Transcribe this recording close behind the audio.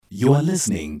You are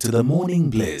listening to The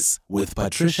Morning Bliss with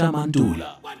Patricia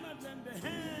Mandula.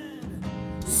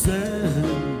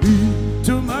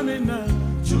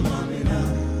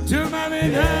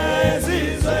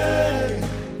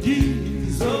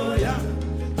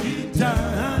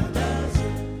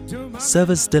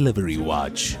 Service Delivery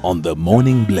Watch on The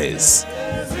Morning Bliss.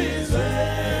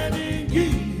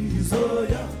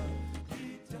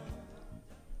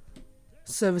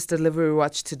 Service Delivery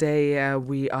Watch today,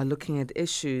 we are looking at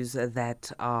issues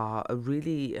that are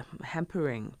really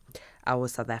hampering our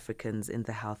South Africans in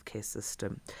the healthcare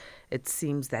system. It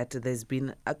seems that there's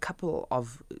been a couple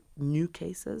of new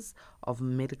cases of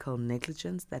medical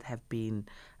negligence that have been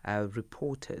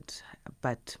reported,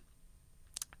 but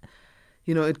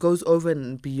you know, it goes over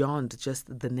and beyond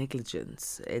just the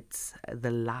negligence. It's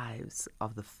the lives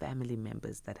of the family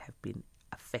members that have been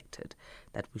affected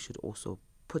that we should also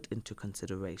put into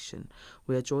consideration.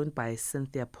 We are joined by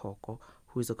Cynthia Phoko,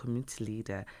 who is a community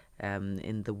leader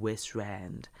in the West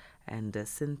Rand. And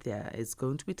Cynthia is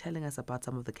going to be telling us about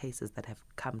some of the cases that have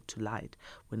come to light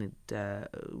when it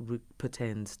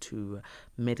pertains to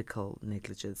medical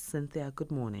negligence. Cynthia,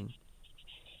 good morning.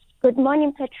 Good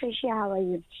morning, Patricia. How are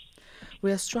you?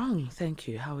 We are strong, thank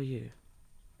you. How are you?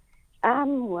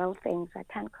 Well, thanks. I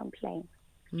can't complain.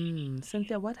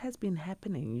 Cynthia, what has been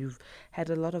happening? You've had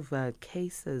a lot of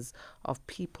cases of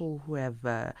people who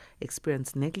have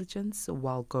experienced negligence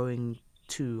while going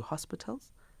to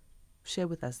hospitals. Share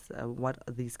with us what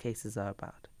these cases are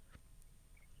about.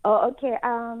 Oh, okay.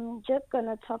 Just going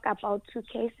to talk about two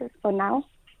cases for now.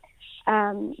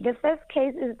 The first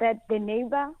case is that the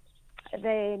neighbor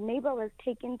was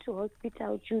taken to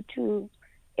hospital due to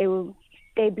a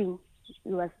stabbing.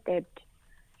 He was stabbed.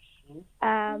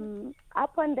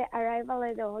 Upon the arrival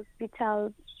at the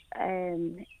hospital,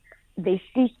 they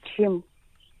stitched him.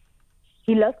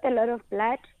 He lost a lot of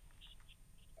blood.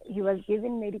 He was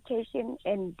given medication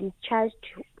and discharged.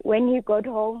 When he got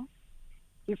home,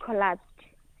 he collapsed.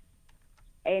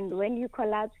 And when he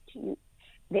collapsed,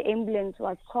 the ambulance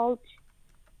was called,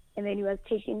 and then he was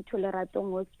taken to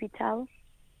Leratong Hospital.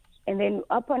 And then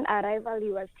upon arrival,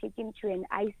 he was taken to an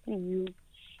ICU.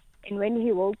 And when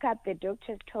he woke up, the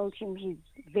doctors told him he's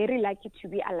very lucky to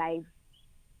be alive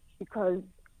because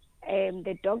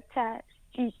the doctor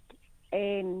stitched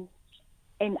an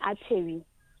artery.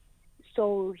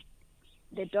 So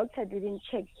the doctor didn't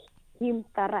check him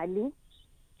thoroughly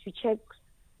to check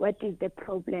what is the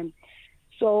problem.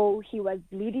 So he was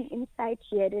bleeding inside.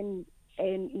 He had an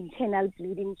internal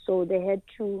bleeding, so they had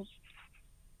to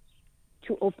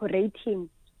operate him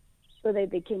so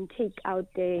that they can take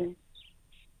out the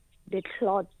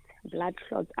blood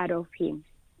clots out of him.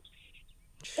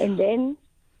 And then...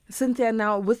 Cynthia,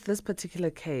 now with this particular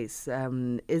case,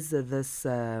 is this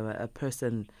a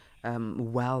person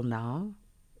well now?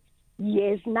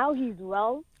 Yes, now he's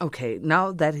well. Okay,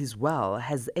 now that he's well,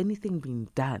 has anything been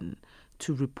done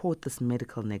to report this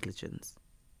medical negligence?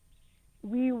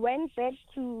 We went back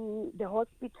to the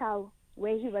hospital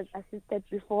where he was assisted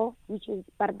before, which is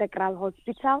Pardekral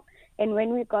Hospital. And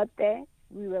when we got there,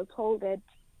 we were told that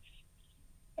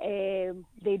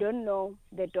they don't know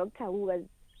the doctor who was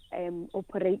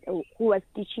who was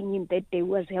teaching him that day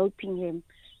was helping him,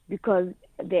 because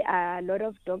there are a lot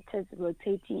of doctors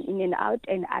rotating in and out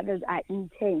and others are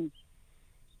interns.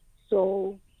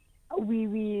 So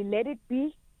we let it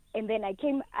be, and then I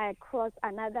came across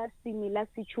another similar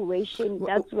situation.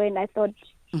 That's when I thought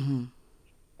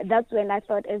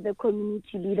as a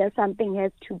community leader something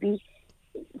has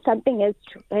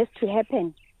to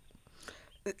happen.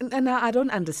 And I don't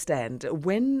understand.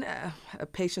 When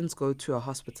patients go to a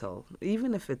hospital,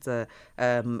 even if it's a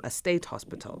state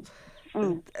hospital,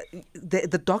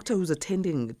 the doctor who's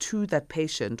attending to that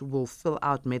patient will fill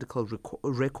out medical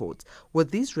records. Were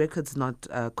these records not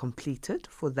completed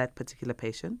for that particular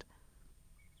patient?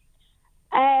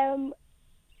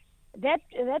 That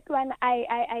one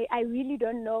I really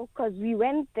don't know, because we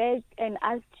went there and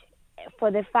asked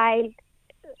for the file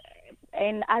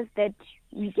and asked that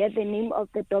we get the name of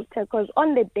the doctor, because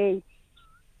on the day,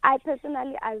 I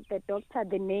personally asked the doctor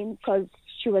the name because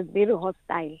she was very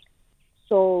hostile.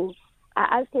 So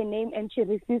I asked her name and she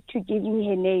refused to give me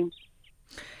her name.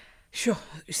 Sure.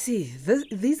 See,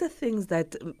 these are things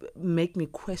that make me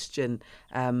question,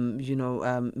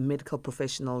 medical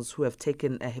professionals who have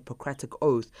taken a Hippocratic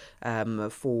oath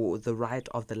for the right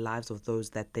of the lives of those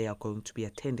that they are going to be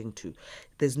attending to.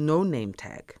 There's no name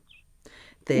tag.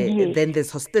 Yes. Then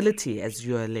there's hostility, as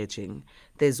you're alleging.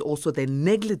 There's also the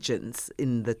negligence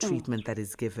in the treatment that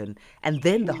is given. And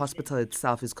then the hospital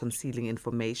itself is concealing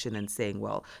information and saying,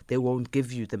 well, they won't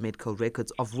give you the medical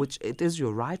records, of which it is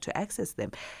your right to access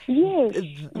them. Yes.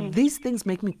 These things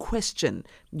make me question,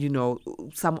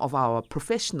 some of our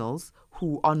professionals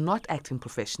who are not acting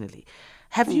professionally.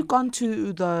 Have you gone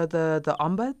to the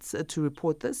ombuds to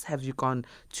report this? Have you gone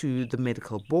to the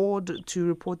medical board to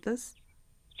report this?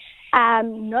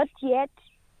 Not yet.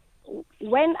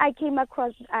 When I came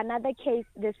across another case,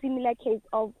 the similar case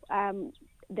of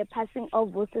the passing of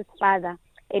Vusi's father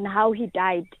and how he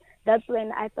died, that's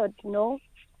when I thought, no,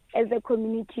 as a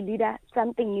community leader,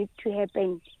 something needs to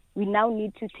happen. We now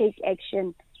need to take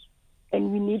action,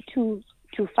 and we need to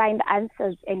find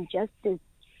answers and justice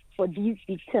for these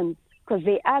victims, because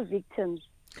they are victims.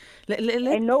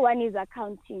 And no one is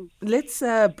accounting. Let's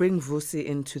bring Vusi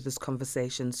into this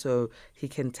conversation so he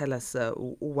can tell us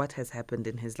what has happened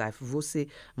in his life. Vusi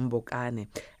Mbokane.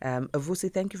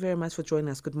 Vusi, thank you very much for joining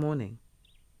us. Good morning.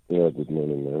 Yeah, good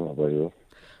morning, ma'am. How are you?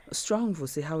 Strong,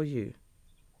 Vusi. How are you?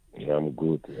 Yeah, I'm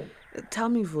good, man. Tell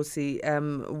me, Vusi,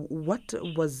 what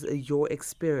was your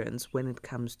experience when it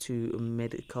comes to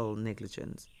medical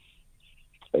negligence?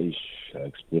 I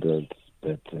experienced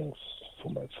bad things for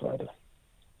my father.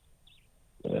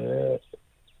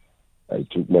 I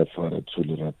took my father to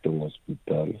Leratong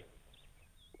Hospital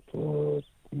for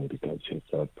medical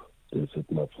checkup. They said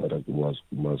my father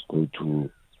must go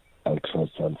to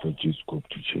ultrasound for G-scope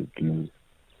to check in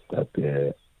that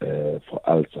for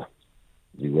ulcer.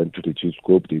 We went to the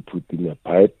G-scope, they put in a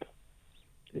pipe.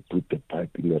 They put the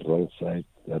pipe in the wrong side.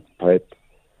 That pipe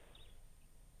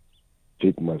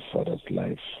took my father's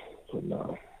life for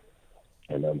now.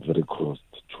 And I'm very close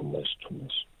to too much.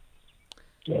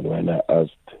 And when I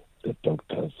asked the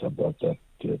doctors about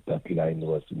that line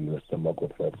was in the stomach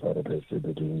of my father, they said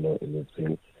they didn't know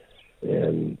anything.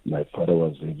 And my father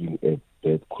was having a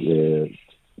bad,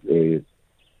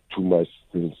 too much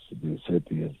things. They said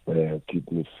he has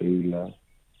kidney failure,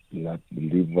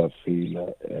 liver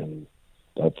failure, and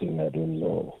that thing I don't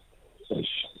know.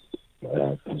 My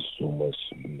heart is so much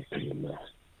in pain now.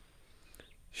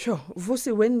 Sure.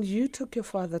 Vusi, when you took your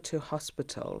father to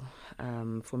hospital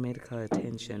for medical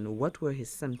attention, what were his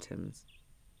symptoms?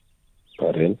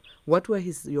 Pardon? What were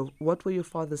your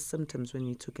father's symptoms when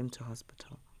you took him to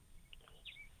hospital?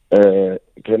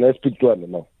 Can I speak to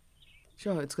him now?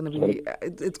 Sure, it's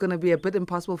gonna be a bit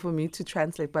impossible for me to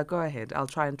translate, but go ahead. I'll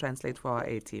try and translate for our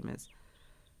A-teamers.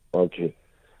 Okay.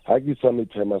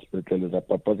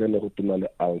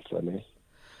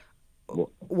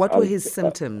 What were his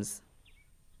symptoms?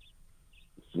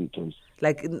 Symptoms.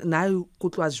 Like now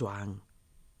kutlwa jwang?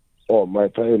 Oh, my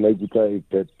father like to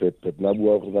pet na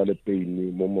bua go na le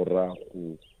pain mo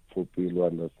morago for pelo,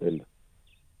 understand.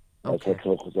 Okay.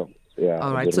 Yeah.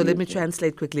 All right, so let me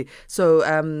translate quickly. So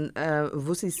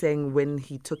Vusi is saying when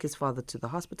he took his father to the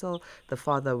hospital, the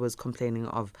father was complaining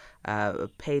of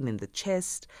pain in the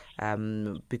chest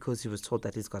because he was told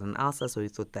that he's got an ulcer, so he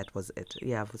thought that was it.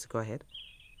 Yeah, Vusi, go ahead.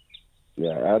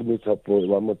 Yeah, I had me support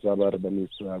one more time. I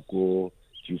go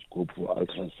G-scope for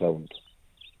ultrasound.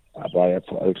 I buy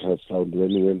for ultrasound.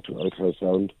 When we went to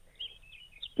ultrasound,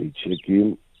 they check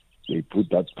in, they put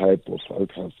that pipe of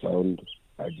ultrasound.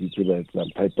 I did that some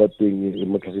pipe thing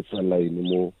in my line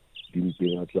more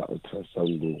dimping at the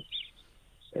ultrasound.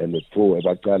 And the four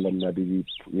about the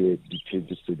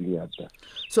changes sitting at that.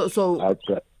 So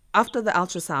after the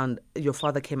ultrasound, your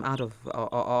father came out of the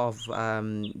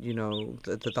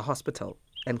hospital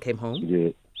and came home?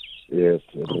 Yeah. Yes.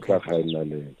 Okay.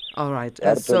 All right.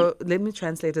 So let me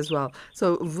translate as well.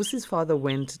 So Vusi's father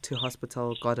went to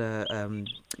hospital, got an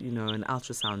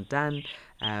ultrasound done,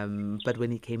 but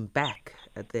when he came back,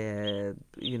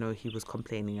 he was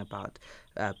complaining about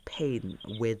pain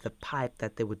where the pipe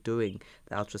that they were doing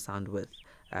the ultrasound with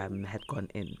had gone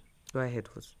in. Go ahead,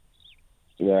 Vusi.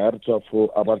 Yeah, I thought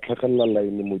for about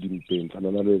line mo dimpeng, kana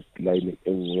line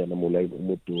engwe na mo line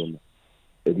mo tona.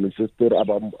 And my sister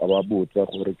about botsa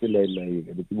gore ke line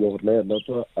e be go rena na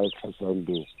tsa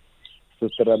ultrasound.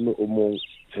 Sister ame o mo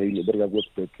tshile berga go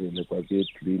hospital kwa ke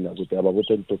clean go tsa ba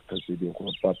botsa doctor se ding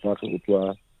go papa go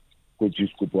tswa go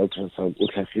G-scope ultrasound o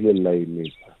tlhagile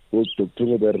line go doctor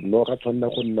go ber no ga tshwana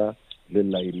go nna le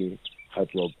line ga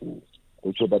tswa go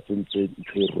go ba tsentse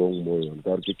ntho wrong mo yona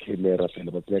ka re ke camera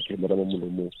fela ba tsaya camera mo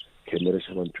molomo camera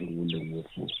sha ba ntho le mo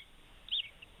fo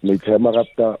le tsama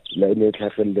gata la ene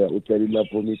tlhagelle o tsadila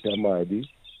vomit ya madi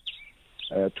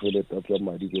a toilet a tswa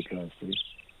madi go tlase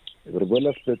re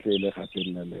bona sepetlele gape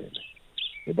nna lele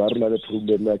e ba rena le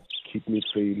problem ya kidney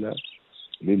failure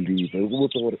le liver go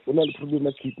botsa gore o na le problem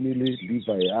ya kidney le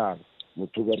liver ya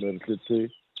motho ka re tletse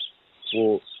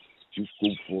for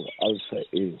scope for ulcer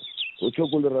e o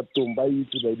tshoko le ratong ba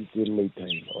itse ba diteng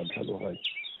maitaila wa tlhaloganya.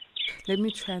 Let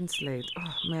me translate.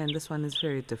 Oh man, this one is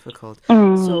very difficult.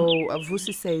 Mm. So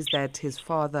Vusi says that his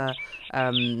father,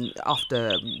 after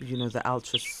the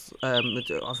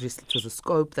obviously it was a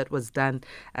scope that was done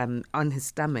on his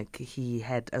stomach. He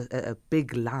had a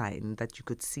big line that you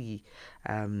could see,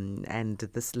 and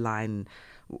this line.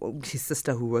 His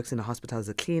sister, who works in a hospital as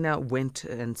a cleaner, went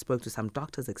and spoke to some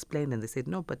doctors, explained, and they said,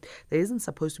 no, but there isn't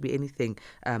supposed to be anything,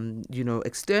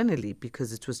 externally,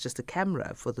 because it was just a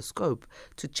camera for the scope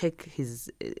to check his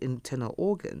internal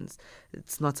organs.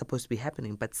 It's not supposed to be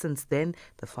happening. But since then,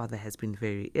 the father has been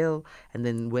very ill. And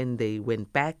then when they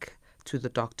went back to the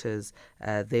doctors,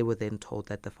 they were then told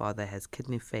that the father has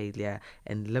kidney failure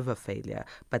and liver failure,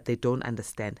 but they don't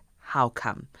understand how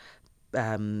come.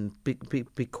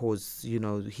 Because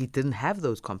he didn't have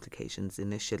those complications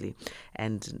initially,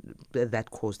 and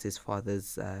that caused his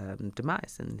father's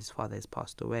demise, and his father has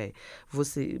passed away.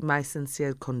 Vusi, my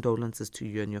sincere condolences to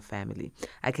you and your family.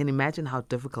 I can imagine how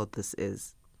difficult this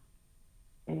is.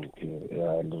 Okay,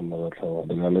 yeah, I don't know what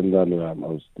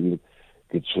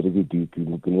ke tshwere ke diti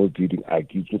ke mo diding a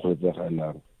ke itse go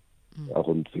etsagalang a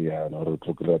go ntse yana gore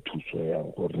tlo kry-a thuso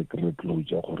yang gore re kry-e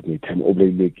closure gore time o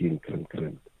bolaile ke eng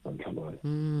kren.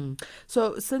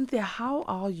 So, Cynthia, how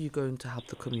are you going to help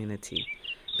the community?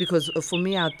 Because for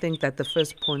me, I think that the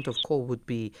first point of call would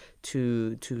be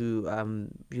to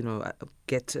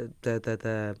get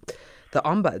the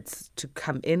ombuds to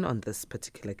come in on this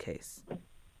particular case.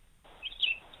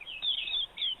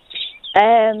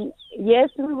 Yes,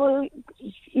 we will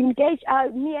engage.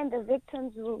 Me and the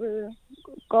victims will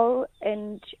go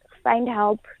and find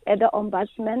help at the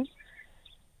ombudsman.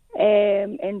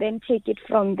 And then take it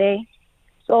from there.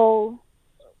 So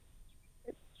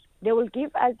they will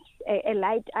give us a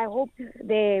light. I hope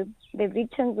the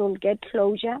victims will get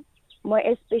closure, more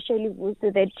especially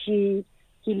also that he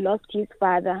lost his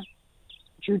father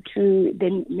due to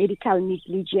the medical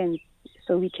negligence,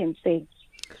 so we can say.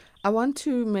 I want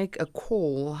to make a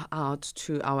call out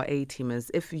to our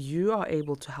A-teamers. If you are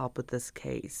able to help with this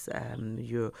case,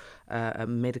 you're a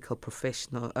medical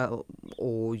professional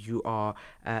or you are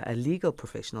a legal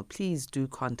professional, please do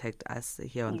contact us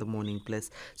here on The Morning Bliss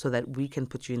so that we can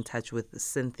put you in touch with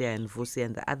Cynthia and Vusi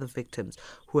and the other victims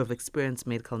who have experienced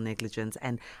medical negligence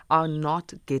and are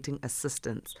not getting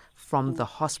assistance from the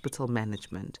hospital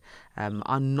management,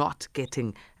 are not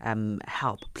getting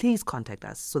help. Please contact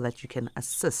us so that you can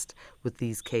assist with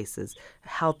these cases.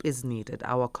 Help is needed.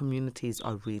 Our communities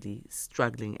are really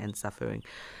struggling and suffering.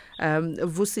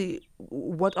 Vusi,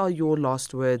 what are your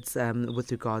last words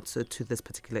with regards to this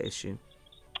particular issue?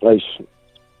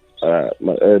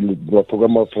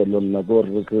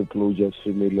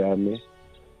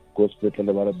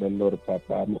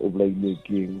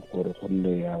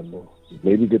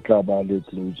 Maybe ke tla ba le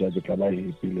closure ke tla ba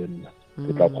happy le nna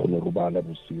ke tla khona go bala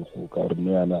bosigo ka re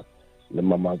no yana le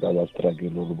mama ka ba struggle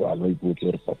go bala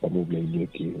ipotse re papa mo blaile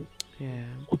ke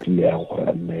go tlile ya go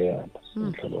ra nne yana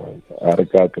tlhalo a re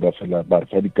ka kra fela ba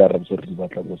fa di karabo se re di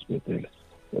batla go spetela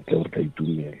re tla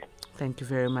itumela. Thank you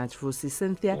very much, Vusi.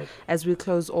 Cynthia, as we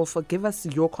close off, give us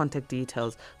your contact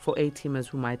details for A-teamers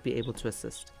who might be able to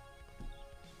assist.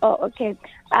 Oh, okay.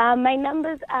 My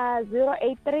numbers are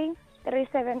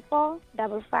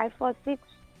 083-374-5546,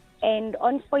 and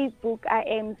on Facebook I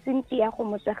am Cynthia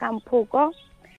Phoko.